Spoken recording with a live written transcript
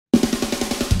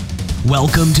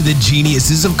Welcome to the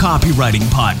Geniuses of Copywriting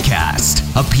podcast,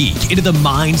 a peek into the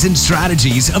minds and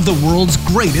strategies of the world's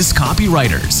greatest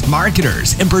copywriters,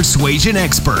 marketers, and persuasion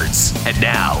experts. And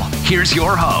now, here's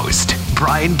your host,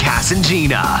 Brian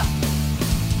Casangina.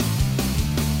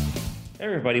 Hey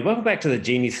everybody, welcome back to the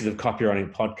Geniuses of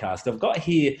Copywriting podcast. I've got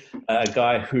here a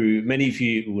guy who many of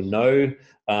you will know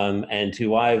and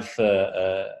who I've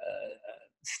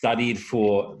studied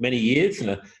for many years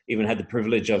and even had the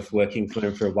privilege of working for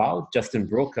him for a while. Justin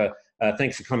Brook,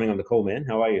 thanks for coming on the call, man.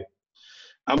 How are you?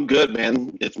 I'm good,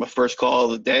 man. It's my first call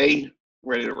of the day.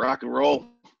 Ready to rock and roll.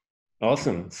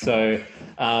 Awesome. So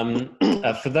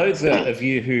for those of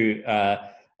you who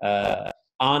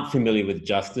aren't familiar with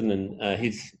Justin, and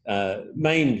his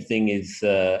main thing is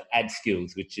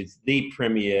AdSkills, which is the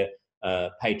premier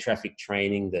paid traffic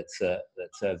training that's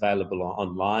available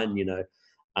online. You know,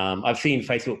 I've seen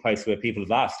Facebook posts where people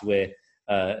have asked where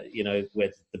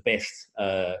the best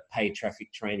paid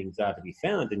traffic trainings are to be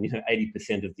found, and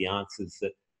 80% of the answers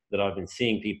that I've been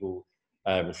seeing people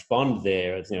respond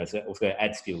there is it's also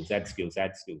AdSkills,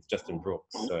 Justin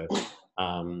Brooks. So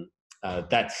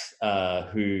that's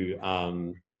who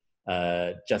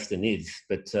Justin is.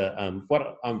 But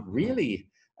what I'm really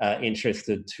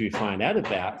interested to find out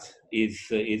about is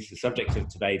the subject of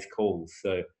today's call.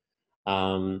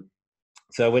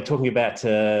 So we're talking about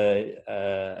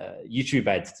YouTube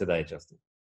ads today, Justin.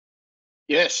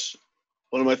 Yes,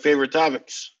 one of my favorite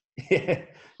topics.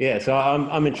 Yeah. So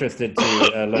I'm interested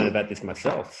to learn about this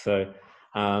myself. So,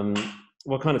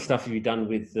 what kind of stuff have you done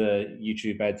with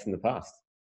YouTube ads in the past?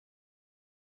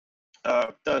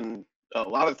 I've done a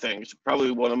lot of things.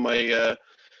 Probably one of my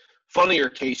funnier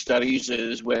case studies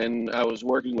is when I was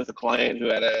working with a client who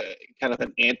had a kind of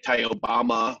an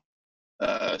anti-Obama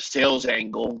sales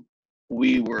angle.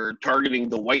 We were targeting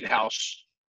the White House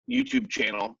YouTube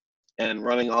channel and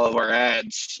running all of our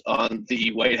ads on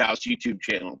the White House YouTube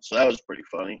channel. So that was pretty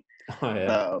funny. Oh,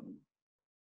 yeah.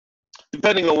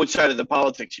 Depending on which side of the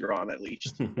politics you're on, at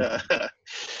least.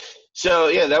 So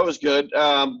yeah, that was good.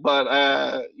 But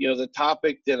the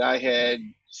topic that I had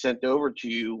sent over to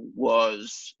you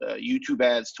was YouTube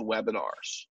ads to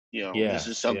webinars. This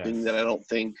is something that I don't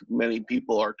think many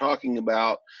people are talking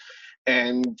about.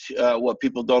 And what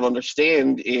people don't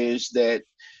understand is that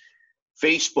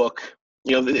Facebook,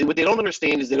 what they don't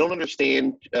understand is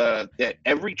that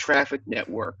every traffic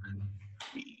network,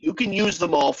 you can use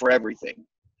them all for everything.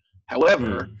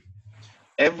 However,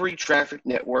 every traffic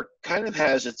network kind of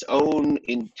has its own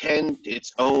intent,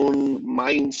 its own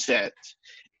mindset.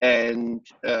 And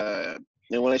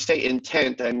when I say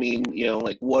intent, I mean,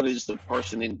 like what is the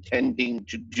person intending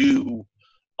to do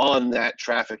on that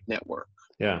traffic network?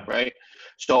 Yeah. Right.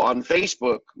 So on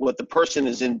Facebook, what the person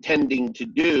is intending to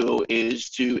do is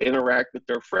to interact with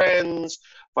their friends,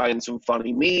 find some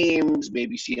funny memes,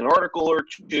 maybe see an article or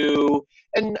two.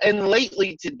 And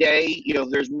lately today,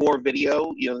 there's more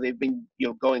video. They've been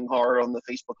going hard on the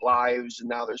Facebook Lives, and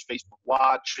now there's Facebook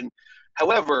Watch. And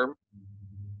however,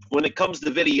 when it comes to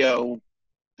video,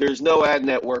 there's no ad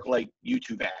network like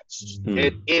YouTube ads.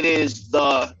 It is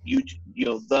the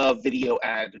YouTube, the video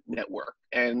ad network,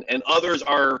 and others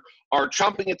are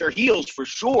chomping at their heels for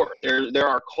sure. There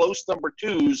are close number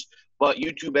twos, but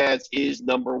YouTube ads is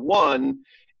number one,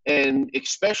 and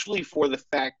especially for the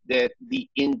fact that the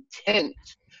intent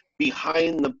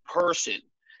behind the person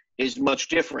is much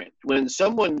different. When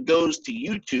someone goes to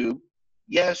YouTube,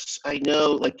 yes, I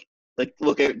know, look,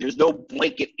 there's no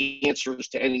blanket answers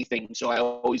to anything. So I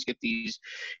always get these,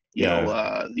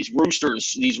 these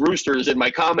roosters in my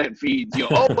comment feeds,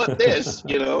 but this,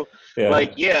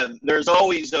 there's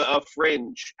always a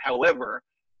fringe. However,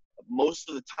 most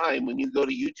of the time when you go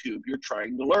to YouTube, you're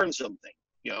trying to learn something.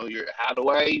 How do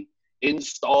I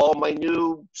install my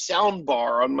new sound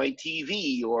bar on my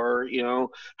TV, or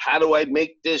how do I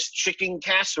make this chicken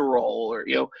casserole, or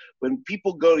when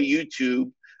people go to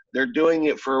YouTube, they're doing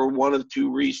it for one of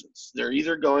two reasons. They're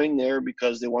either going there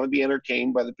because they want to be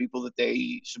entertained by the people that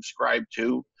they subscribe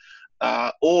to,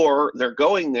 or they're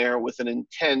going there with an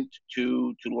intent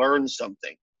to learn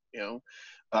something.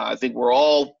 I think we're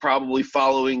all probably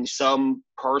following some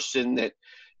person that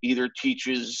either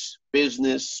teaches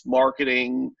business,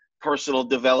 marketing, personal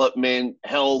development,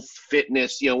 health,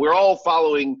 fitness. We're all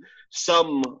following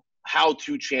some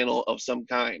how-to channel of some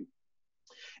kind.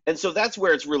 And so that's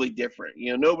where it's really different.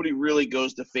 Nobody really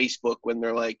goes to Facebook when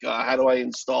they're like, how do I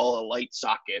install a light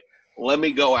socket? Let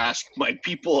me go ask my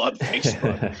people on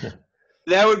Facebook.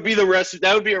 That would be the recipe.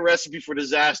 That would be a recipe for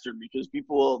disaster, because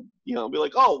people will, be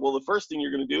like, oh, well, the first thing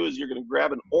you're going to do is you're going to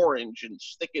grab an orange and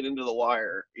stick it into the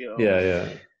wire. Yeah.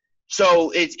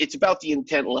 So it's about the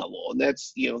intent level, and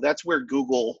that's where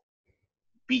Google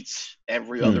beats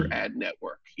every other ad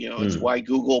network. It's why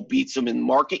Google beats them in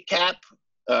market cap.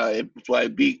 It's why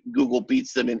Google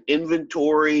beats them in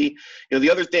inventory.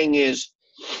 The other thing is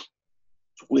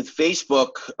with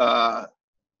Facebook,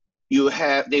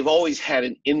 they've always had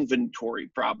an inventory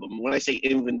problem. When I say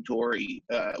inventory,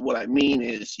 what I mean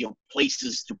is,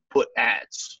 places to put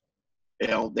ads.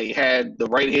 They had the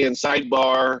right-hand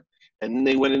sidebar, and then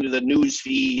they went into the news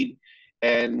feed,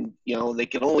 and, they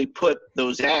can only put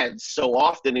those ads so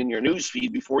often in your news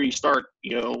feed before you start,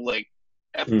 like,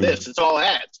 this, it's all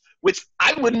ads, which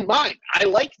I wouldn't mind. I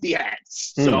like the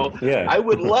ads. So I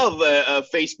would love a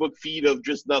Facebook feed of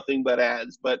just nothing but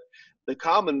ads, but the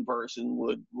common person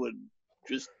would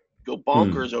just go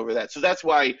bonkers over that. So that's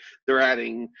why they're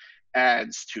adding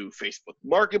ads to Facebook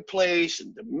Marketplace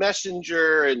and the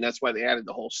Messenger, and that's why they added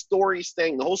the whole stories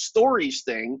thing. The whole stories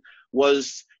thing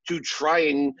was to try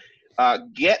and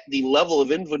get the level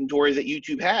of inventory that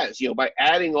YouTube has, by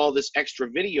adding all this extra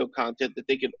video content that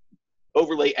they could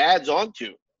overlay ads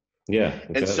onto. Yeah.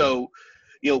 Exactly. And so,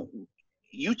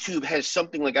 YouTube has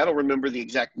something like, I don't remember the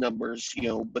exact numbers,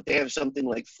 but they have something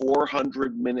like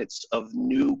 400 minutes of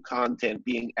new content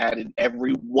being added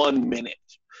every 1 minute.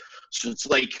 So it's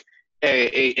like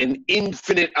an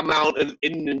infinite amount of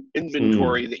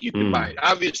inventory that you can buy.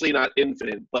 Obviously not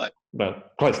infinite, but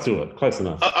close to it, close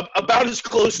enough. About as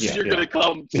close as you're going to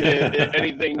come to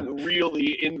anything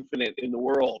really infinite in the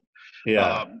world.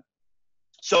 Yeah.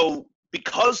 So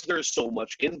because there's so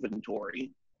much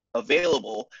inventory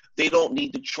available, they don't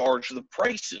need to charge the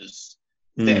prices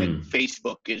that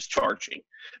Facebook is charging.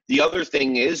 The other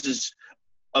thing is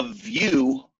a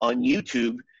view on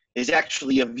YouTube is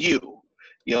actually a view.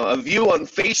 A view on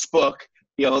Facebook,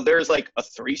 there's like a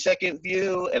 3-second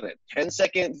view and a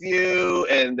 10-second view,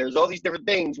 and there's all these different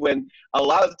things, when a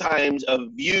lot of times a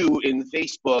view in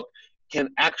Facebook can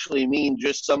actually mean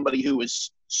just somebody who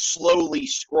is slowly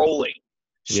scrolling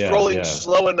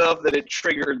slow enough that it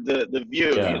triggered the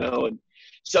view, and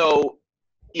so,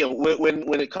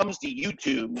 when it comes to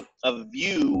YouTube, a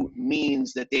view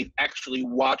means that they've actually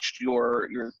watched your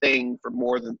thing for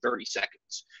more than 30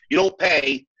 seconds. You don't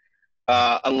pay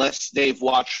unless they've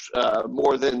watched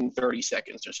more than 30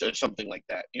 seconds or so, something like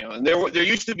that. And there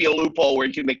used to be a loophole where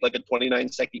you could make like a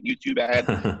 29-second YouTube ad.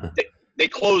 They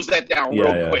closed that down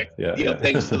real quick,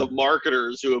 thanks to the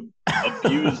marketers who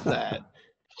abused that.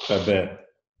 I bet.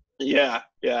 Yeah.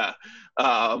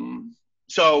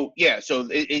 So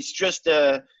it's just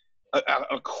a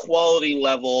quality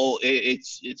level.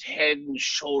 It's head and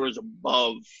shoulders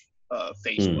above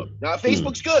Facebook. Now,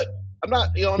 Facebook's good. I'm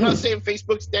not saying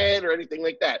Facebook's dead or anything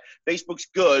like that. Facebook's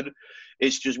good.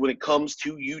 It's just when it comes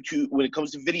to YouTube, when it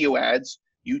comes to video ads,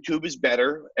 YouTube is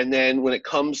better. And then when it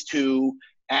comes to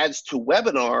ads to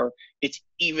webinar, it's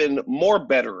even more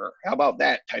better. How about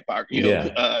that,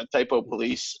 typo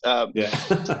police?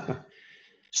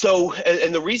 So,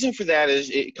 and the reason for that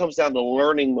is it comes down to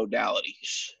learning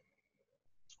modalities.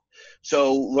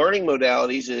 So learning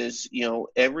modalities is,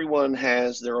 everyone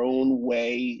has their own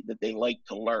way that they like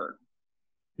to learn.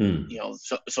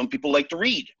 Some people like to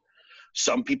read.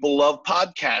 Some people love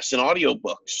podcasts and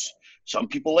audiobooks. Some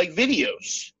people like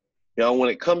videos. When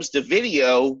it comes to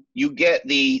video, you get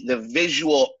the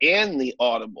visual and the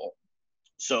audible.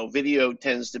 So video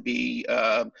tends to be,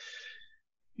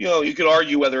 you could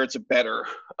argue whether it's a better,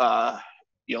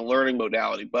 learning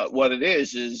modality. But what it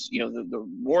is the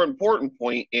more important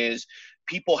point is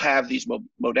people have these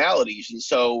modalities. And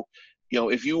so,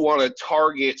 if you want to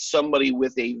target somebody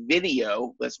with a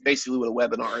video, that's basically what a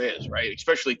webinar is, right?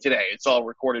 Especially today, it's all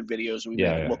recorded videos. We make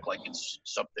it look like it's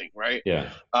something, right? Yeah.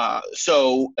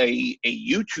 So a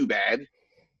YouTube ad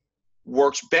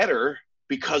works better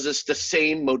because it's the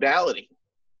same modality.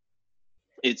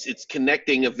 It's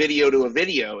connecting a video to a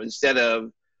video instead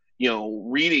of,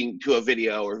 reading to a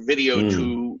video or video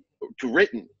to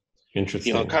written.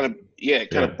 Interesting. It kind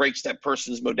of breaks that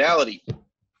person's modality.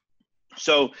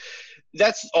 So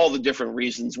that's all the different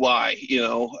reasons why,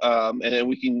 and then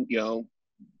we can,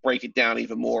 break it down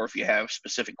even more if you have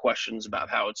specific questions about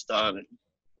how it's done.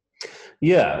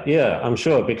 Yeah, I'm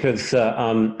sure, because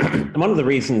one of the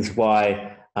reasons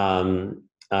why,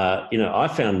 I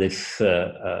found this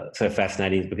so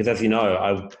fascinating is because, as you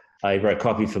know, I wrote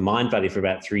copy for Mindvalley for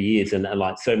about 3 years, and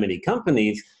like so many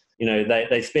companies,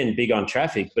 they spend big on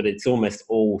traffic, but it's almost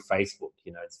all Facebook.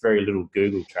 It's very little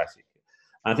Google traffic.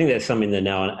 I think there's something there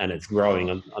now, and it's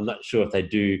growing. I'm not sure if they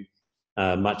do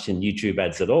much in YouTube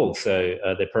ads at all, so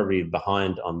they're probably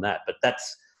behind on that. But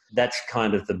that's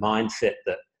kind of the mindset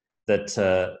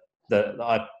that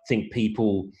I think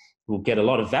people will get a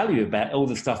lot of value about, all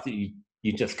the stuff that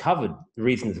you just covered the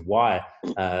reasons why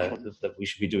that we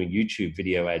should be doing YouTube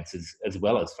video ads as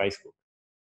well as Facebook.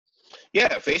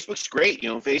 Yeah, Facebook's great.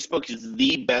 Facebook is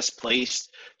the best place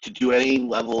to do any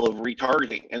level of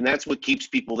retargeting, and that's what keeps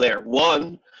people there.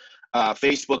 One,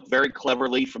 Facebook very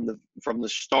cleverly from the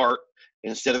start,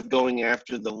 instead of going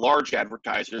after the large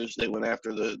advertisers, they went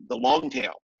after the long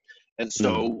tail. And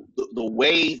so the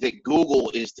way that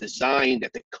Google is designed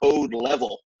at the code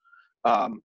level,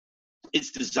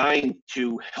 it's designed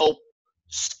to help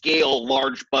scale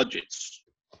large budgets.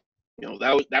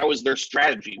 That was their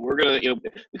strategy. We're gonna,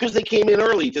 because they came in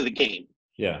early to the game.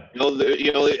 Yeah.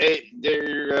 They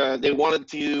wanted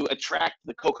to attract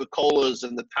the Coca-Colas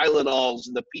and the Tylenols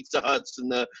and the Pizza Huts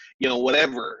and the,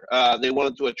 whatever. They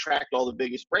wanted to attract all the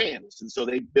biggest brands, and so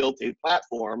they built a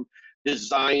platform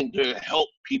designed to help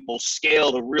people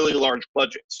scale to really large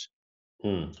budgets.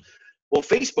 Well,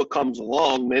 Facebook comes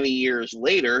along many years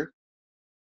later,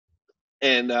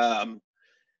 and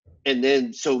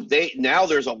then so now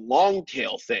there's a long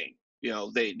tail thing.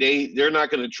 They're not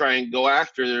going to try and go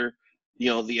after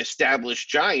the established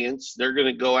giants. They're going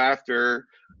to go after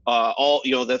all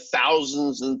the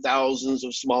thousands and thousands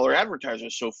of smaller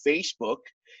advertisers. So Facebook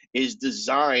is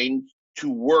designed to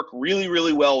work really,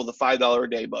 really well with a $5 a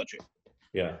day budget.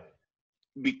 Yeah.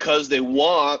 Because they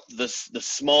want the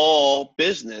small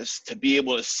business to be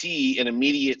able to see an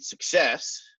immediate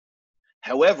success.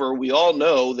 However, we all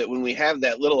know that when we have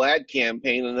that little ad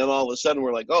campaign and then all of a sudden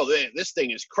we're like, oh, this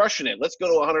thing is crushing it, let's go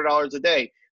to $100 a day.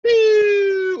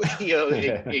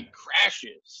 It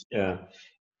crashes. Yeah.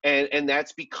 And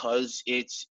that's because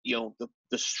it's,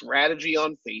 the strategy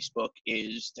on Facebook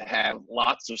is to have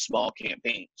lots of small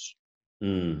campaigns.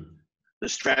 The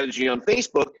strategy on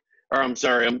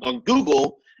on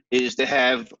Google is to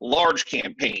have large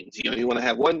campaigns. You want to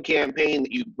have one campaign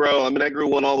that you grow. I mean, I grew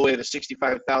one all the way to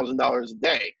 $65,000 a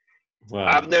day. Wow.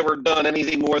 I've never done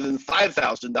anything more than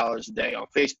 $5,000 a day on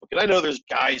Facebook. And I know there's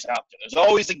guys out there. There's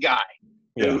always a guy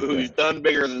who's done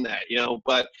bigger than that,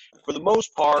 but for the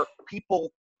most part,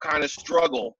 people kind of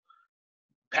struggle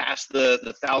past the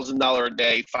 $1,000 a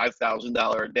day,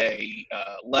 $5,000 a day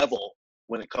level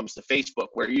when it comes to Facebook,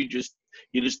 where you just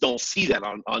don't see that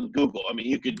on Google. I mean,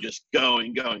 you could just go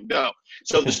and go and go.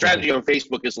 So the strategy on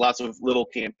Facebook is lots of little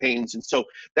campaigns. And so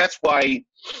that's why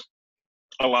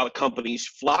a lot of companies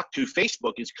flock to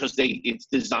Facebook, is because it's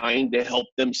designed to help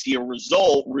them see a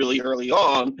result really early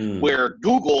on, where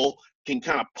Google can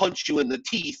kind of punch you in the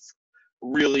teeth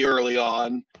really early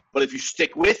on. But if you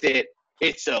stick with it,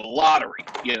 it's a lottery.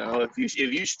 If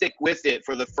you stick with it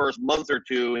for the first month or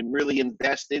two and really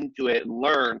invest into it and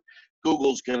learn,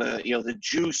 Google's gonna, the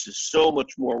juice is so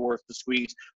much more worth the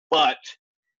squeeze. But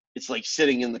it's like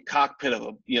sitting in the cockpit of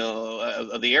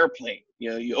of the airplane.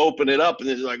 You open it up and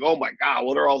it's like, oh my God,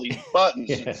 what are all these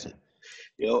buttons?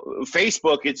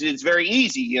 Facebook, it's very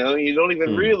easy. You don't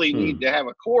even really need to have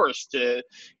a course to,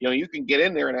 you can get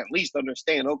in there and at least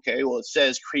understand. Okay, well, it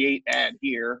says create ad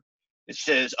here. It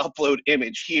says upload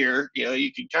image here.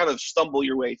 You can kind of stumble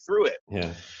your way through it.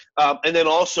 Yeah. And then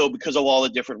also because of all the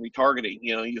different retargeting,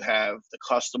 you have the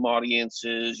custom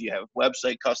audiences, you have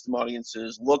website custom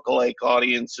audiences, lookalike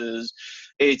audiences.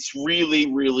 It's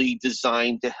really, really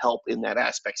designed to help in that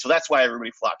aspect. So that's why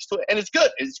everybody flocks to it, and it's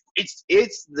good.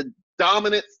 It's the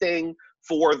dominant thing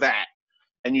for that,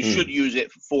 and you should use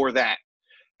it for that.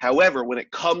 However, when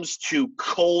it comes to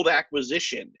cold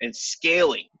acquisition and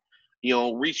scaling,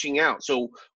 reaching out. So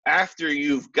after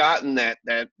you've gotten that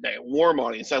warm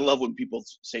audience, I love when people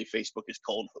say Facebook is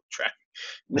cold traffic.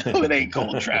 No, it ain't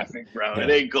cold traffic, bro. It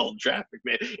ain't cold traffic,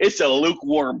 man. It's a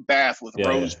lukewarm bath with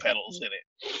rose petals in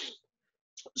it.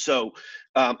 So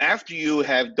after you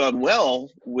have done well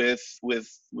with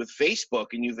Facebook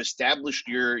and you've established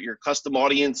your custom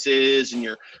audiences and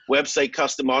your website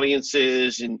custom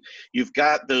audiences and you've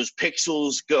got those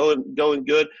pixels going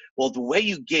good, well, the way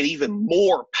you get even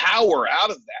more power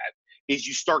out of that is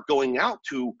you start going out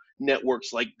to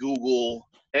networks like Google.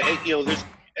 And there's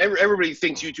everybody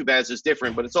thinks YouTube ads is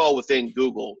different, but it's all within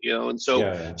Google, and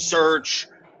so search,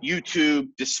 YouTube,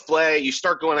 display, you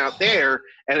start going out there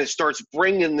and it starts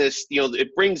bringing this,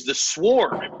 it brings the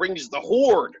swarm, it brings the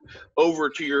horde over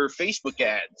to your Facebook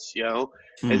ads,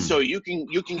 and so you can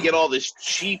get all this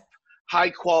cheap, high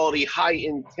quality, high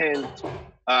intent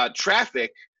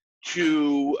traffic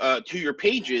to your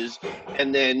pages,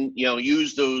 and then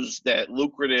use that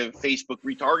lucrative Facebook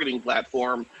retargeting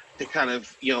platform to kind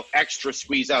of extra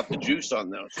squeeze out the juice on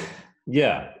those.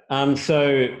 Yeah.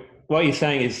 So what you're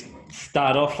saying is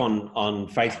start off on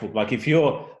Facebook. Like if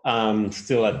you're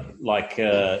still at like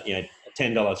 $10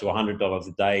 to $100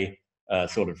 a day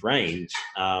sort of range,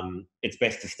 it's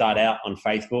best to start out on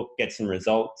Facebook, get some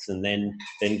results, and then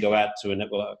go out to a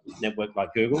network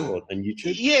like Google and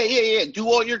YouTube? Yeah. Do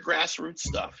all your grassroots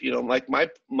stuff. Like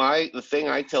the thing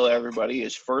I tell everybody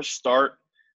is first start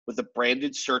with a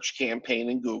branded search campaign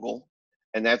in Google,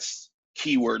 and that's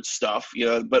keyword stuff,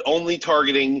 but only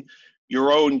targeting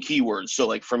your own keywords. So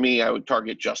like for me, I would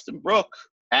target Justin Brook,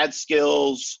 ad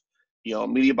skills,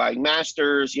 media buying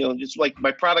masters, just like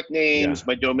my product names,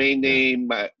 my domain name,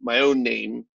 my own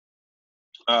name.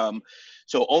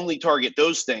 So only target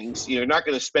those things. You're not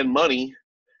going to spend money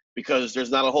because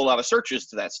there's not a whole lot of searches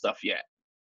to that stuff yet.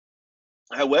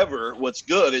 However, what's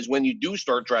good is when you do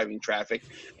start driving traffic,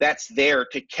 that's there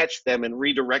to catch them and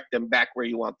redirect them back where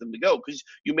you want them to go, because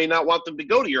you may not want them to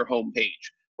go to your homepage,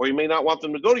 or you may not want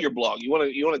them to go to your blog. You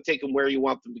want to take them where you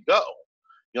want them to go.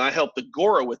 I helped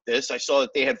Agora with this. I saw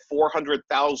that they had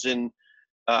 400,000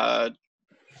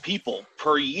 people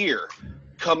per year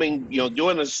coming,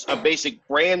 doing a basic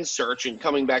brand search and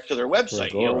coming back to their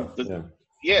website.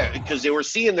 Because they were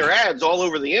seeing their ads all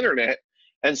over the internet.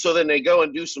 And so then they go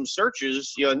and do some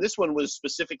searches, and this one was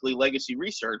specifically Legacy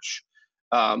Research.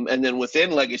 And then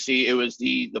within Legacy, it was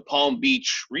the Palm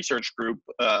Beach Research Group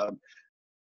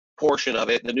portion of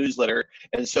it, the newsletter.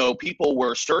 And so people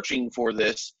were searching for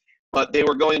this, but they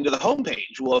were going to the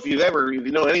homepage. Well, if you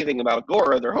know anything about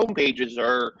Agora, their homepages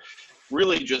are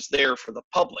really just there for the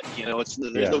public. There's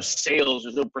no sales,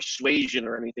 there's no persuasion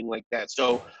or anything like that.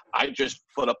 So I just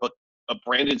put up a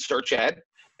branded search ad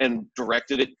and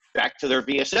directed it back to their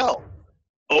VSL.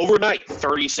 Overnight,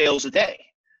 30 sales a day.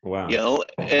 Wow.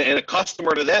 And a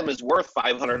customer to them is worth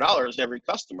 $500 every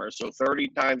customer. So 30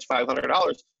 times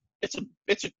 $500, it's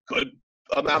a good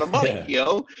amount of money.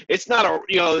 It's not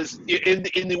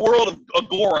in the world of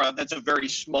Agora, that's a very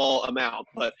small amount,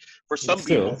 but for some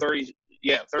people, 30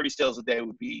 sales a day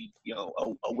would be,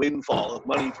 a windfall of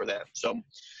money for them.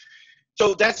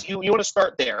 So that's, you want to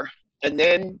start there. And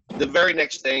then the very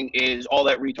next thing is all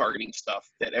that retargeting stuff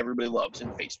that everybody loves in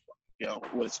Facebook.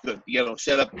 What's good,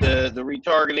 set up the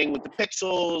retargeting with the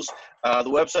pixels, the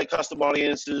website custom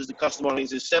audiences,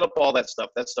 set up all that stuff.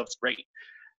 That stuff's great.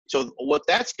 So what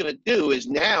that's going to do is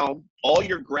now all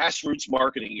your grassroots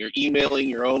marketing, you're emailing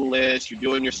your own list, you're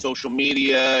doing your social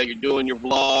media, you're doing your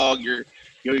blog, you're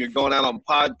going out on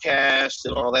podcasts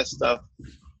and all that stuff.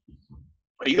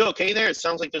 Are you okay there? It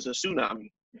sounds like there's a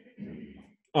tsunami.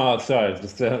 Oh, sorry.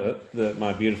 Just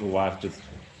my beautiful wife just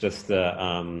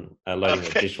loading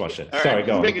the dishwasher. All sorry, right.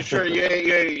 go on. Making sure you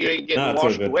ain't getting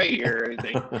washed away here or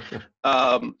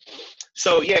anything.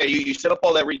 So yeah, you set up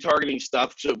all that retargeting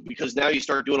stuff. So because now you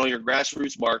start doing all your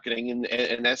grassroots marketing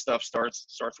and that stuff starts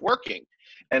working.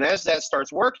 And as that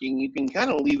starts working, you can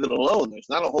kind of leave it alone. There's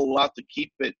not a whole lot to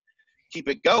keep it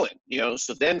going,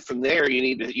 so then from there you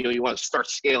need to, you want to start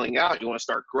scaling out, you want to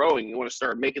start growing, you want to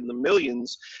start making the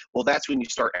millions. Well, that's when you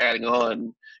start adding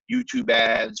on YouTube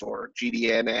ads or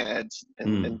GDN ads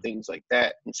and things like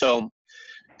that. And so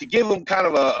to give them kind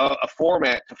of a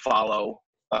format to follow,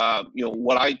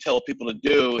 what I tell people to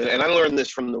do, and I learned this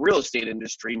from the real estate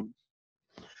industry.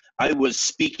 I was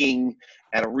speaking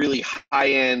at a really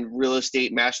high-end real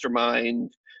estate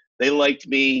mastermind. They liked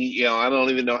me, I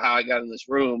don't even know how I got in this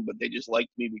room, but they just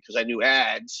liked me because I knew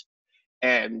ads,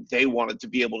 and they wanted to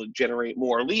be able to generate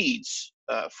more leads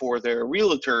for their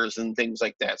realtors and things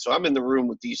like that. So I'm in the room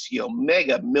with these,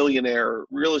 mega millionaire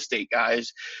real estate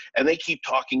guys, and they keep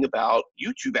talking about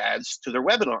YouTube ads to their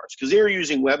webinars because they're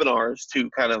using webinars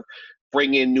to kind of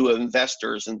bring in new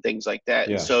investors and things like that.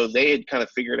 Yeah. And so they had kind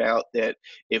of figured out that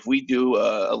if we do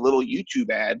a little YouTube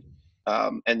ad,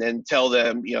 and then tell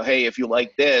them, hey, if you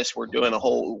like this, we're doing a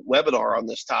whole webinar on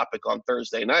this topic on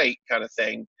Thursday night kind of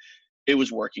thing. It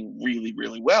was working really,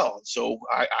 really well. So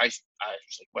I was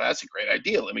like, well, that's a great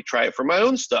idea. Let me try it for my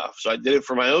own stuff. So I did it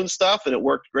for my own stuff, and it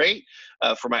worked great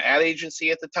for my ad agency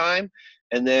at the time.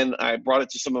 And then I brought it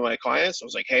to some of my clients. I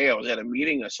was like, hey, I was at a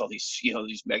meeting. I saw these,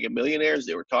 these mega millionaires.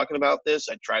 They were talking about this.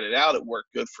 I tried it out. It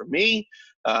worked good for me.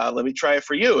 Let me try it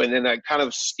for you. And then I kind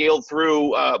of scaled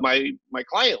through my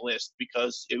client list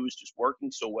because it was just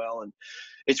working so well. And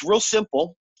it's real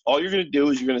simple. All you're going to do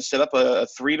is you're going to set up a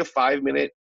 3 to 5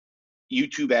 minute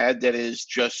YouTube ad that is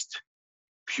just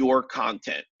pure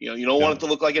content. You don't want it to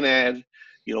look like an ad.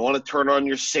 You don't want to turn on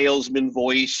your salesman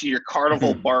voice, your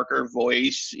carnival barker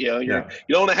voice. You don't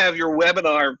want to have your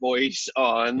webinar voice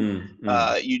on.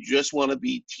 You just want to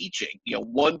be teaching.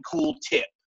 One cool tip.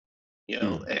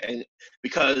 And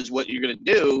because what you're going to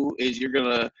do is you're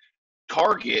going to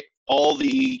target all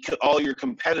your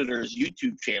competitors'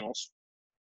 YouTube channels,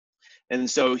 And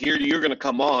so here you're going to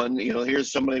come on,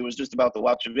 here's somebody who was just about to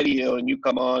watch a video, and you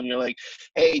come on, you're like,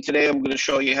 hey, today I'm going to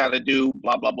show you how to do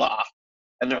blah, blah, blah.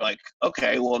 And they're like,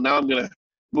 okay, well, now I'm going to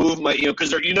move my,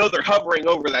 because they're hovering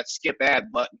over that skip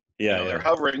ad button. Yeah, They're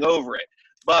hovering over it.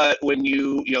 But when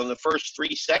in the first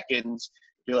 3 seconds,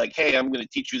 you're like, hey, I'm going to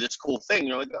teach you this cool thing.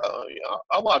 You're like, oh,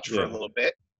 I'll watch for a little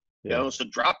bit. So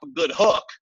drop a good hook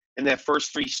in that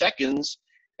first 3 seconds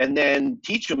and then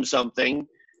teach them something.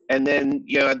 And then,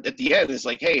 at the end, it's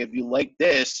like, hey, if you like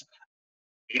this,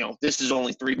 this is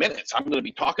only 3 minutes. I'm going to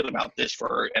be talking about this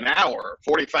for an hour,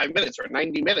 45 minutes, or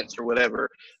 90 minutes, or whatever,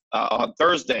 on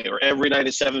Thursday, or every night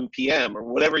at 7 p.m., or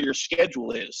whatever your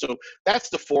schedule is. So that's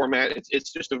the format.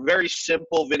 It's just a very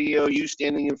simple video, you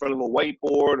standing in front of a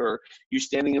whiteboard, or you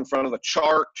standing in front of a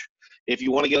chart. If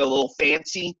you want to get a little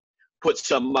fancy, put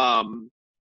some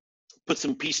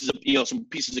pieces of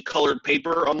colored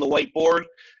paper on the whiteboard,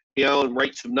 and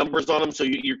write some numbers on them. So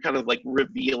you're kind of like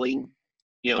revealing,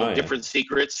 different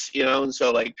secrets, and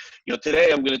so like, today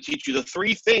I'm going to teach you the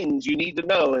 3 things you need to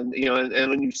know. And, and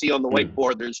when you see on the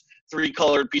whiteboard, there's 3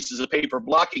 colored pieces of paper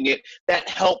blocking it. That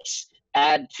helps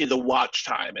add to the watch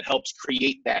time. It helps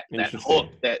create that hook,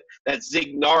 that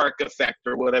Zeigarnik effect,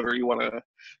 or whatever you want to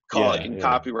call it in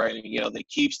copywriting, that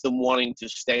keeps them wanting to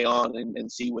stay on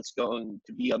and see what's going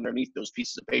to be underneath those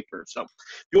pieces of paper. So if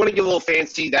you want to get a little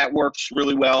fancy, that works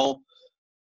really well.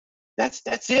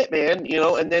 That's it, man.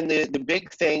 And then the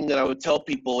big thing that I would tell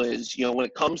people is, when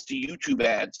it comes to YouTube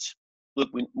ads, look,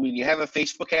 when you have a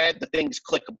Facebook ad, the thing's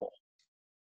clickable,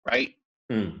 right?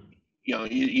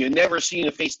 You never seen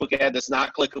a Facebook ad that's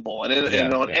not clickable.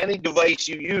 And on any device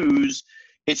you use,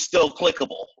 it's still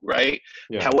clickable, right?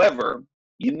 Yeah. However,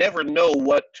 you never know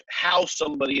how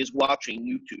somebody is watching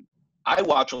YouTube. I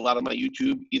watch a lot of my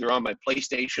YouTube either on my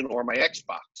PlayStation or my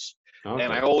Xbox. Okay.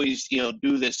 And I always,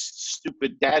 do this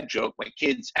stupid dad joke. My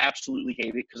kids absolutely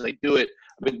hate it because I do it.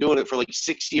 I've been doing it for like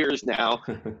 6 years now.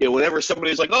 Whenever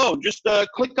somebody's like, oh, just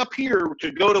click up here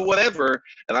to go to whatever,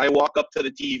 and I walk up to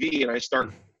the TV and I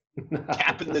start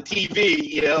tapping the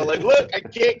TV, like, look, I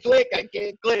can't click. They're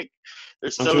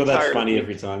so I'm sure that's tired funny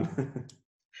every time.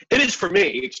 It is for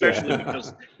me, especially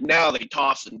because now they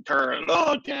toss and turn.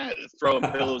 Oh, Dad,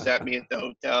 throwing pillows at me at the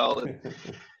hotel.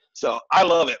 So I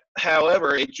love it.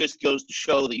 However, it just goes to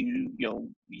show that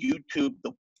YouTube,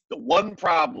 the one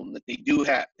problem that they do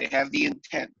have, they have the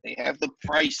intent, they have the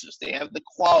prices, they have the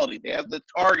quality, they have the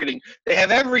targeting, they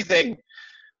have everything.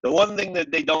 The one thing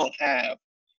that they don't have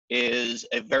is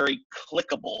a very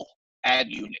clickable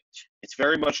ad unit. It's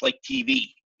very much like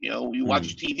TV. You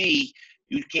watch TV,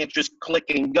 you can't just click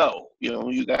and go.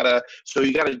 You gotta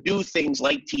do things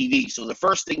like TV. So the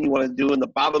first thing you want to do in the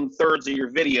bottom thirds of your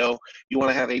video, you want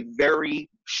to have a very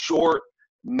short,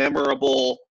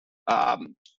 memorable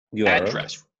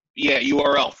address.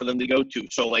 URL for them to go to.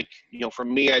 So like, for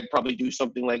me, I'd probably do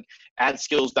something like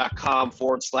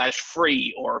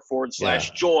adskills.com/free or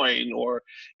 /join or,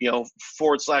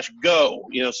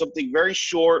 /go, something very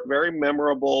short, very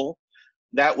memorable.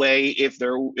 That way, if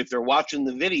they're watching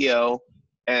the video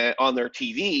on their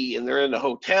TV and they're in a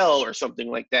hotel or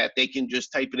something like that, they can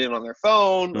just type it in on their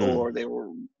phone or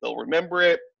they'll remember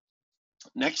it.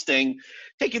 Next thing,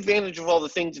 take advantage of all the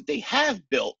things that they have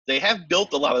built. They have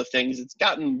built a lot of things. It's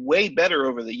gotten way better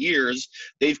over the years.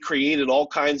 They've created all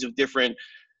kinds of different,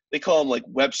 they call them like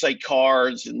website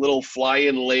cards and little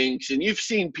fly-in links. And you've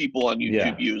seen people on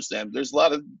YouTube use them. There's a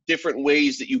lot of different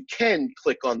ways that you can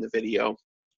click on the video.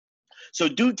 So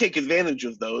do take advantage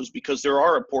of those, because there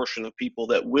are a portion of people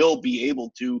that will be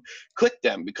able to click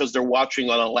them because they're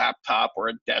watching on a laptop or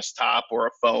a desktop or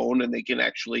a phone, and they can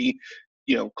actually,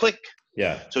 click.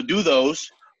 Yeah. So do those,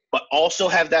 but also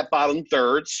have that bottom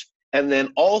thirds. And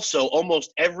then also,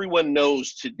 almost everyone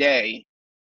knows today,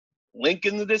 link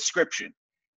in the description.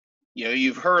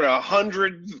 You've heard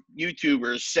 100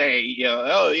 YouTubers say,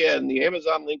 oh yeah, and the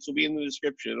Amazon links will be in the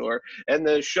description, and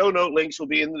the show note links will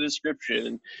be in the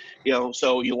description.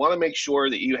 So you want to make sure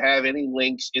that you have any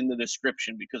links in the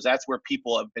description, because that's where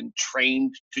people have been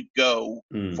trained to go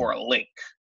for a link.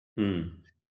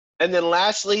 And then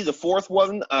lastly, the fourth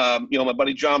one, my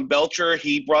buddy John Belcher,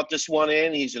 he brought this one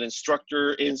in. He's an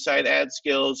instructor inside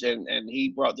AdSkills, and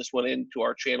he brought this one into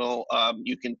our channel.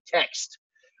 You can text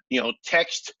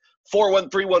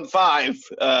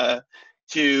 41315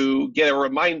 to get a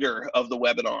reminder of the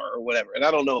webinar or whatever. And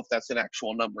I don't know if that's an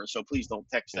actual number, so please don't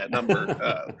text that number.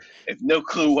 I have no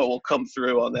clue what will come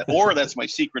through on that, or that's my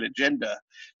secret agenda.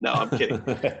 No, I'm kidding.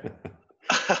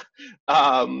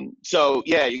 So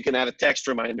yeah, you can add a text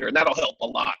reminder, and that'll help a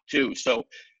lot too. So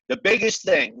the biggest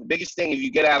thing if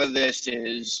you get out of this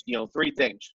is, 3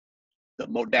 things. The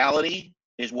modality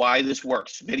is why this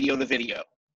works, video to video.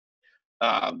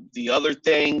 The other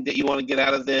thing that you want to get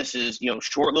out of this is,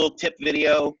 short little tip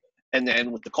video, and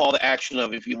then with the call to action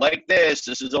of, if you like this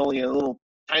is only a little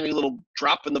tiny little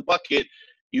drop in the bucket.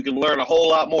 You can learn a whole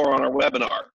lot more on our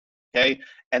webinar. Okay.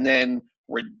 And then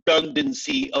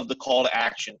redundancy of the call to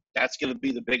action. That's going to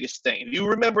be the biggest thing. If you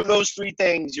remember those three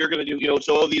things, you're going to do,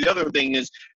 so the other thing is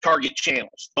target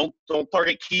channels. Don't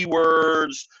target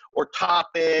keywords or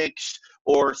topics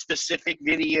or specific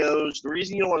videos. The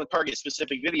reason you don't want to target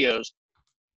specific videos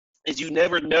is you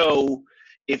never know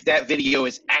if that video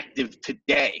is active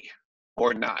today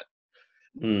or not.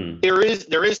 There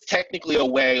is technically a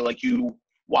way, like you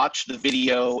watch the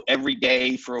video every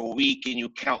day for a week and you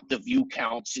count the view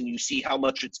counts and you see how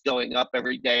much it's going up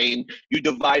every day, and you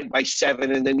divide by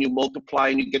 7 and then you multiply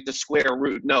and you get the square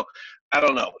root. No, I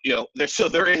don't know.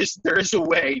 There is a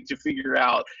way to figure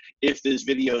out if this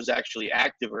video is actually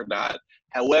active or not.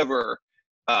 However,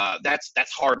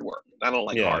 that's hard work. I don't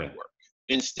like hard work.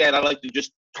 Instead, I like to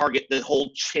just target the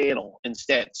whole channel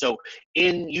instead. So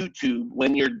in YouTube,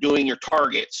 when you're doing your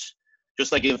targets,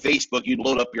 just like in Facebook, you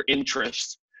load up your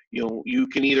interests. You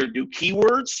can either do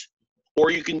keywords or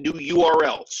you can do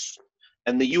URLs.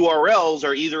 And the URLs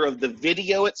are either of the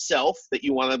video itself that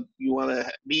you want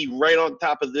to be right on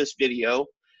top of this video.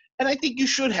 And I think you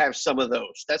should have some of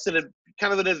those. That's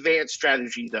kind of an advanced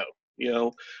strategy, though.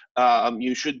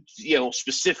 You should,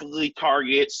 specifically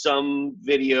target some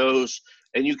videos,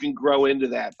 and you can grow into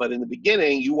that. But in the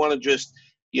beginning, you want to just,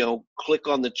 click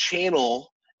on the channel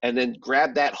and then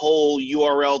grab that whole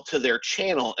URL to their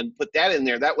channel and put that in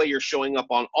there. That way you're showing up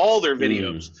on all their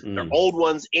videos, their old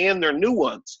ones and their new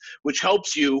ones, which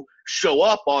helps you show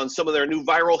up on some of their new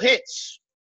viral hits.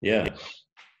 Yeah.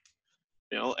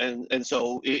 And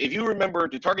so if you remember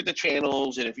to target the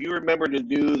channels, and if you remember to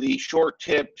do the short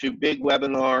tip to big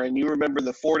webinar, and you remember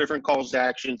the 4 different calls to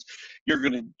actions, you're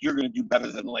gonna do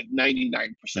better than like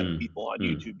 99% of people on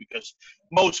YouTube, because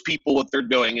most people, what they're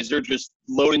doing is they're just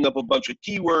loading up a bunch of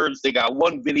keywords. They got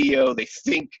one video. They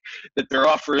think that their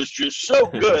offer is just so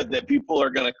good that people are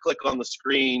gonna click on the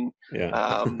screen.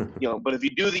 Yeah. But if you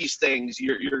do these things,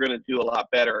 you're gonna do a lot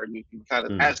better, and you can kind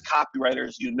of, as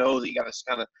copywriters, that you got to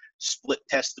kind of split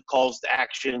test the calls to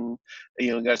action.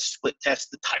 You got to split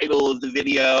test the title of the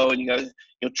video, and you got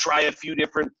to try a few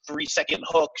different 3-second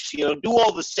hooks. Do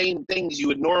all the same things you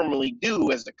would normally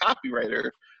do as a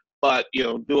copywriter, but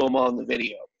do them on the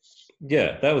video.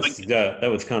 Yeah, that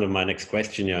was kind of my next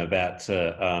question, about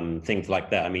things like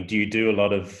that. I mean, do you do a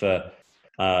lot of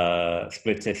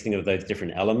split testing of those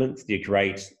different elements? Do you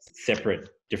create separate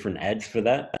different ads for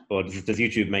that, or does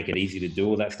YouTube make it easy to do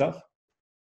all that stuff?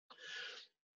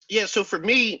 Yeah, so for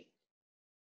me,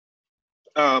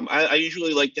 I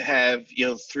usually like to have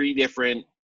 3 different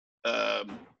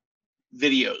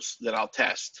videos that I'll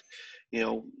test,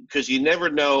 because you never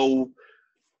know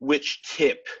which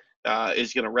tip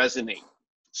is going to resonate.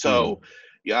 So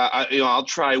I'll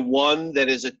try one that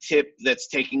is a tip that's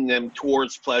taking them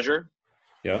towards pleasure.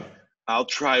 Yeah. I'll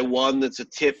try one that's a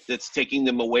tip that's taking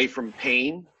them away from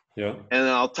pain. Yeah. And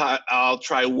I'll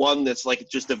try one that's like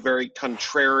just a very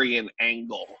contrarian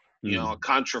angle, a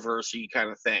controversy kind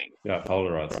of thing. Yeah,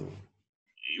 polarizing.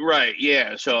 Right,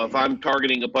 yeah. So if I'm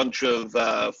targeting a bunch of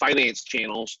finance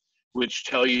channels which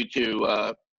tell you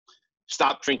to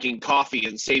stop drinking coffee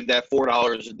and save that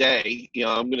 $4 a day,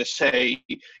 I'm going to say,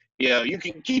 you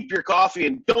can keep your coffee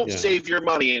and don't save your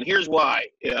money, and here's why,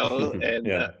 and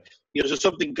so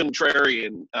something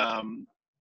contrarian.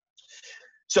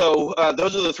 So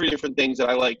those are the 3 different things that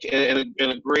I like. And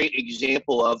a great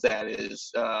example of that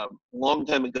is a long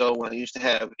time ago when I used to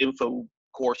have info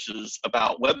courses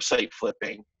about website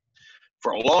flipping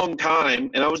for a long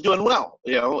time, and I was doing well,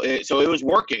 so it was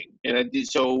working. And I did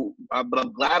so, but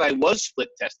I'm glad I was split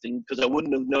testing, because I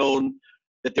wouldn't have known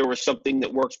that there was something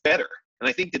that works better. And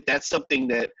I think that that's something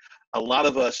that a lot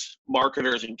of us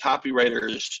marketers and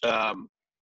copywriters,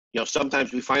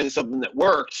 sometimes we find something that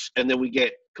works and then we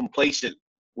get complacent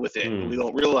with it. And we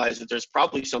don't realize that there's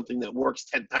probably something that works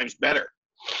 10 times better.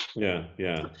 Yeah.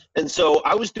 And so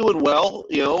I was doing well,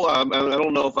 I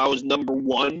don't know if I was number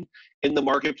 1 in the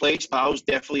marketplace, but I was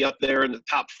definitely up there in the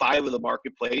top 5 of the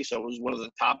marketplace. I was one of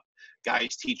the top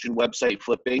guys teaching website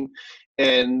flipping.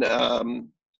 And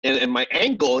my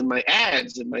angle and my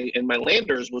ads and my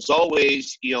landers was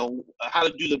always, how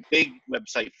to do the big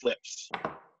website flips.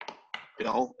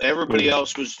 Everybody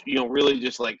else was, really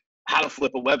just like how to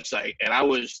flip a website, and I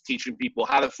was teaching people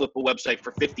how to flip a website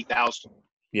for 50,000.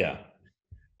 Yeah.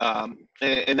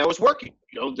 And that was working.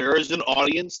 There is an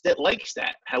audience that likes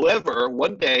that. However,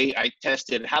 one day I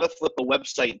tested how to flip a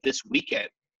website this weekend,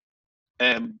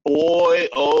 And boy,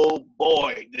 oh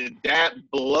boy, did that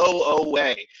blow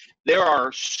away. There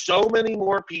are so many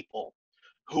more people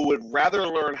who would rather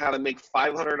learn how to make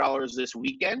 $500 this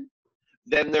weekend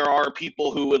than there are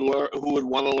people who would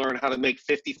want to learn how to make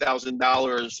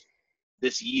 $50,000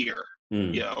 this year.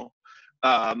 You know,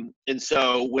 and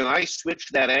so when I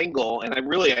switched that angle, and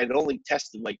I'd only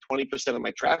tested like 20% of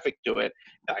my traffic to it,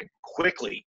 I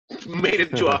quickly made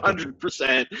it to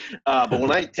 100%. But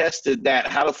when I tested that,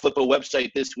 how to flip a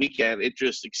website this weekend, it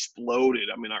just exploded.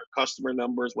 I mean, our customer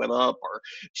numbers went up, our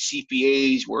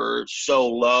CPAs were so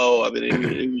low. I mean,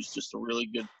 it was just a really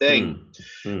good thing.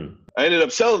 I ended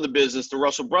up selling the business to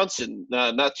Russell Brunson,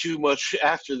 not too much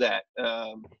after that.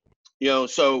 You know,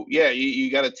 so yeah, you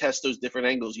got to test those different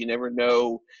angles. You never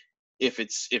know if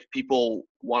people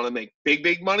want to make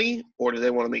big money, or do they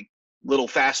want to make little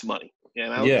fast money.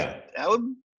 And I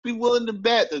would be willing to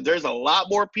bet that there's a lot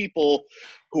more people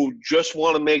who just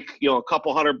want to make, you know, a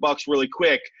couple $100 really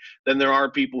quick than there are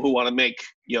people who want to make,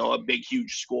 you know, a big,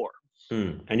 huge score.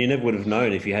 And you never would have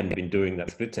known if you hadn't been doing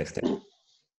that split testing.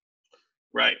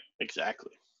 Right.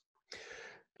 Exactly.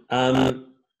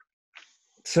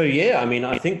 So yeah, I mean,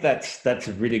 I think that's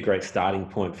a really great starting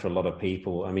point for a lot of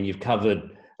people. I mean, you've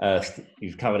covered how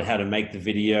to make the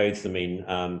videos. I mean,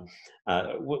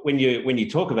 when you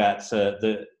talk about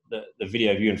the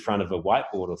video of you in front of a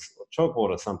whiteboard or chalkboard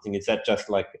or something, is that just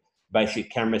like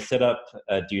basic camera setup?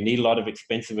 Do you need a lot of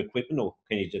expensive equipment, or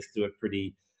can you just do it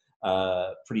pretty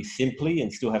simply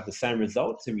and still have the same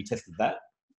results? Have you tested that?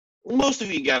 Most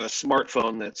of you got a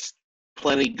smartphone that's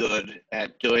plenty good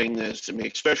at doing this. I mean,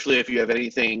 especially if you have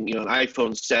anything, you know, an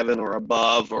iPhone 7 or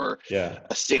above, or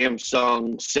a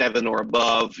Samsung 7 or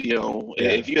above, you know,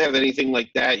 if you have anything like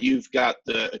that, you've got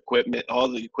the equipment, all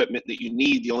the equipment that you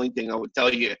need. The only thing I would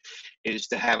tell you is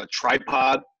to have a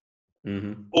tripod,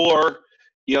 or,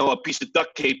 you know, a piece of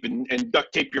duct tape and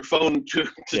duct tape your phone to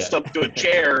a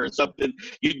chair or something.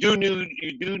 You do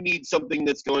need something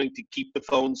that's going to keep the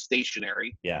phone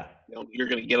stationary. Yeah. You know, you're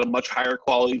going to get a much higher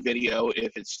quality video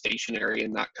if it's stationary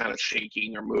and not kind of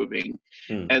shaking or moving.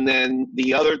 And then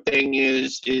the other thing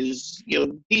is, you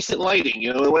know, decent lighting.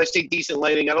 You know, and when I say decent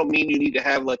lighting, I don't mean you need to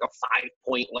have like a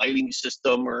 5-point lighting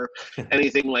system or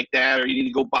anything like that, or you need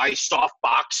to go buy soft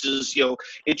boxes. You know,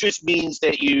 it just means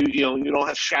that you don't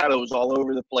have shadows all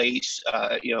over the place.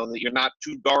 You know, that you're not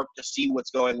too dark to see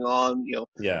what's going on. You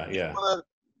know,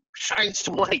 shine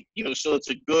some light, you know, so it's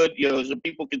a good, you know, so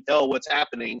people can tell what's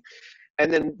happening.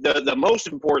 And then the most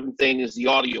important thing is the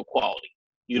audio quality.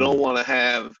 You don't want to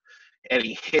have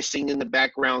any hissing in the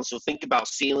background. So think about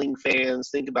ceiling fans,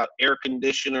 think about air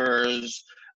conditioners.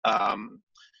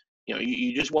 You know,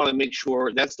 you just want to make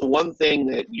sure. That's the one thing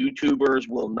that YouTubers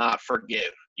will not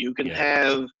forgive. You can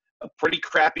have a pretty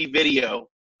crappy video,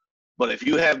 but if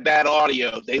you have bad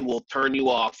audio, they will turn you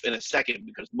off in a second,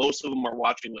 because most of them are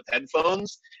watching with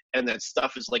headphones, and that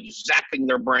stuff is like zapping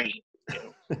their brain.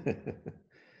 You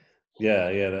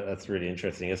know? That's really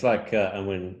interesting. It's like, and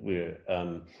when we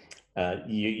were,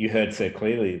 you heard so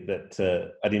clearly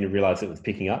that I didn't realize it was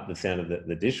picking up the sound of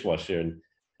the dishwasher,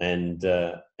 and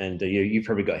you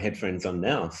probably got headphones on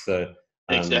now, so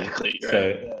exactly. Right.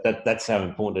 So that's how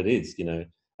important it is, you know.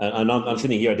 And I'm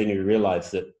sitting here, I didn't even realize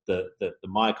that the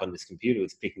mic on this computer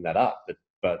was picking that up,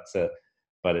 but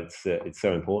it's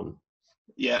so important.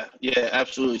 Yeah,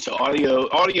 absolutely. So audio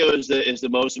is the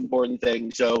most important thing.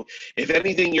 So if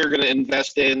anything you're going to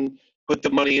invest in, put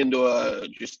the money into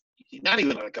just not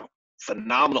even like a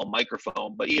phenomenal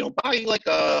microphone, but, you know, buy like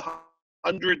a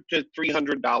 $100 to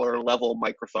 $300 level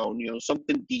microphone, you know,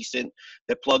 something decent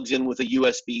that plugs in with a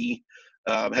USB,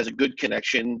 has a good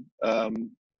connection.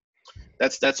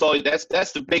 That's all.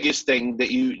 That's the biggest thing that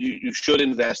you should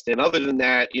invest in. Other than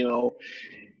that, you know,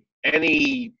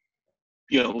 any,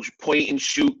 you know, point and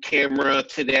shoot camera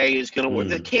today is going to work.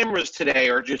 The cameras today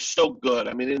are just so good.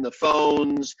 I mean, in the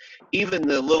phones, even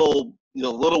the little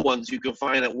ones you can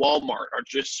find at Walmart are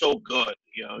just so good.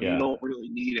 You know, you don't really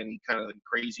need any kind of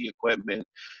crazy equipment.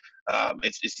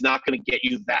 It's not going to get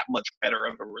you that much better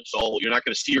of a result. You're not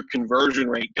going to see your conversion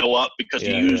rate go up because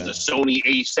you used a Sony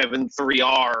A7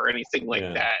 IIIR or anything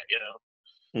like that, you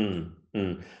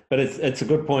know. But it's a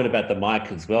good point about the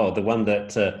mic as well. The one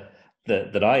that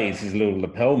I use is a little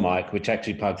lapel mic, which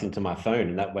actually plugs into my phone,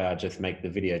 and that way I just make the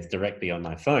videos directly on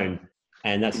my phone,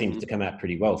 and that seems to come out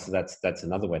pretty well. So that's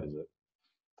another way to do it.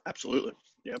 Absolutely.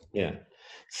 Yep. Yeah.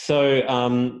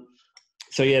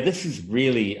 So yeah, this is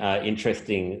really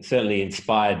interesting. Certainly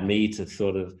inspired me to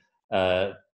sort of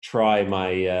try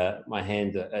my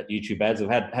hand at YouTube ads. I've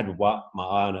had my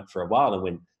eye on it for a while,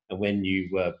 and when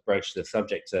you broached the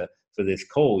subject for this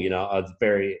call, you know, I was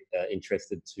very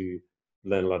interested to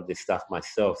learn a lot of this stuff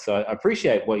myself. So I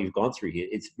appreciate what you've gone through here.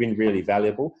 It's been really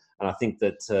valuable, and I think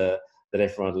that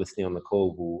everyone listening on the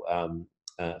call will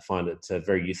find it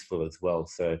very useful as well.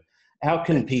 So how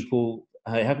can people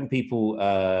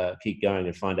keep going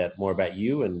and find out more about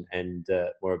you and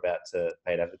more about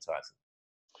paid advertising?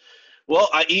 Well,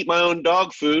 I eat my own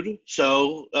dog food.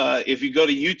 So if you go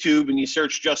to YouTube and you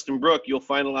search Justin Brook, you'll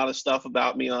find a lot of stuff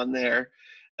about me on there.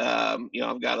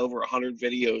 I've got over 100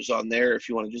 videos on there if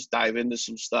you want to just dive into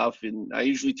some stuff. And I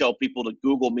usually tell people to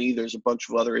Google me. There's a bunch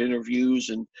of other interviews,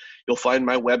 and you'll find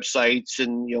my websites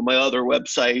and, my other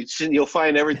websites, and you'll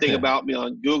find everything about me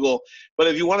on Google. But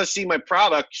if you want to see my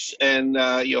products and,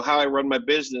 how I run my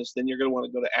business, then you're going to want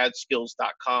to go to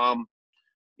adskills.com.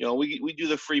 We do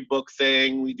the free book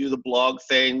thing. We do the blog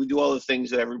thing. We do all the things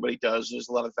that everybody does. There's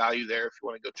a lot of value there if you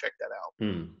want to go check that out.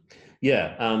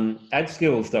 Yeah.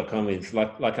 Adskills.com is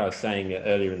like I was saying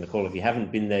earlier in the call. If you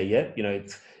haven't been there yet,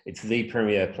 it's the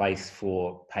premier place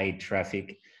for paid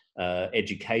traffic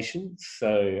education.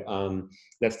 So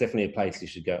that's definitely a place you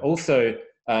should go. Also,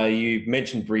 you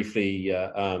mentioned briefly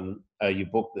your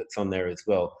book that's on there as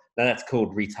well. Now that's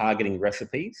called Retargeting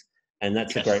Recipes. And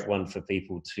that's a great one for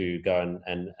people to go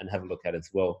and have a look at as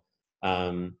well.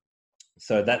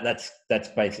 So that's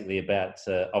basically about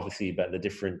obviously about the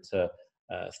different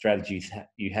strategies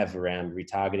you have around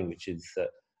retargeting, which is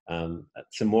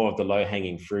some more of the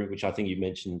low-hanging fruit, which I think you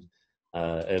mentioned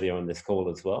earlier on this call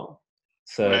as well.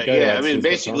 So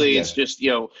basically it's just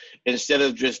instead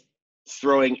of just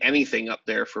throwing anything up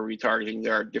there for retargeting,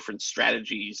 there are different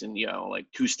strategies and like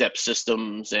two-step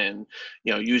systems and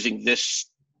using this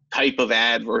type of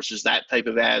ad versus that type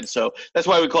of ad. So that's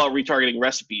why we call it Retargeting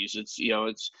Recipes. It's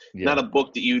not a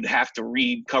book that you'd have to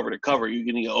read cover to cover. You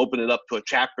can open it up to a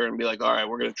chapter and be like, all right,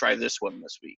 we're going to try this one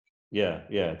this week. Yeah,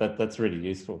 that's really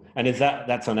useful. And is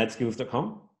that's on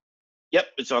adskills.com? Yep,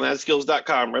 it's on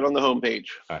adskills.com, right on the homepage.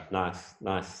 All right, nice.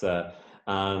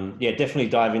 Definitely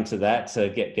dive into that.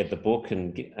 Get the book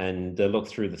and look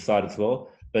through the site as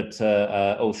well. But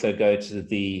also go to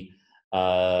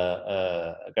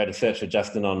go to search for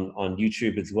Justin on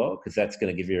YouTube as well, because that's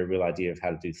going to give you a real idea of how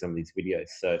to do some of these videos.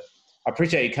 So I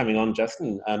appreciate you coming on,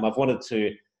 Justin. I've wanted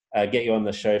to get you on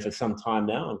the show for some time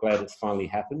now. I'm glad it's finally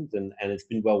happened, and it's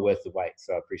been well worth the wait.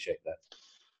 So I appreciate that.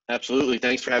 Absolutely.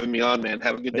 Thanks for having me on, man.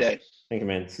 Have a good day. Thank you,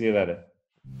 man. See you later.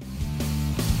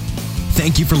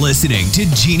 Thank you for listening to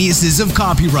Geniuses of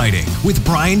Copywriting with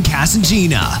Brian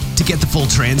Casangina. To get the full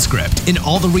transcript and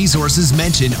all the resources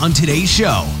mentioned on today's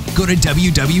show, go to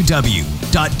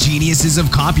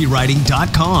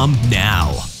www.geniusesofcopywriting.com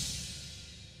now.